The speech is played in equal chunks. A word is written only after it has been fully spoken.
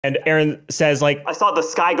And Aaron says, like, I saw the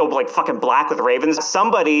sky go like fucking black with ravens.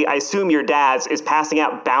 Somebody, I assume your dad's, is passing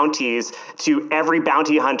out bounties to every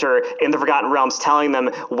bounty hunter in the Forgotten Realms, telling them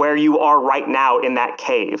where you are right now in that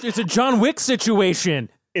cave. It's a John Wick situation.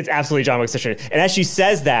 It's absolutely John Wick situation. And as she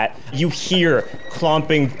says that, you hear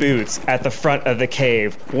clomping boots at the front of the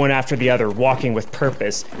cave, one after the other, walking with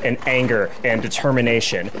purpose and anger and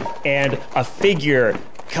determination. And a figure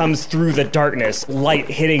comes through the darkness, light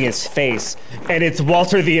hitting his face, and it's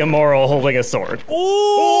Walter the Immoral holding a sword.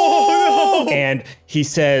 Oh! And he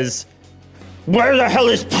says, "Where the hell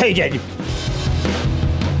is Paeden?"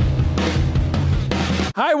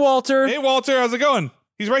 Hi, Walter. Hey, Walter, how's it going?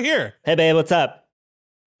 He's right here. Hey, babe, what's up?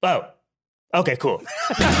 Oh, okay, cool.